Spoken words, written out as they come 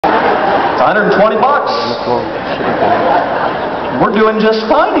120 bucks. We're doing just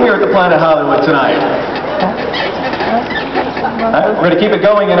fine here at the Planet Hollywood tonight. We're going to keep it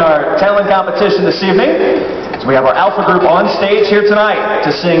going in our talent competition this evening. So we have our Alpha group on stage here tonight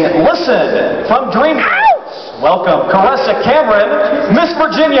to sing Listen from Dreamgirls. Welcome Caressa Cameron, Miss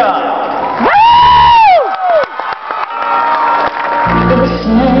Virginia.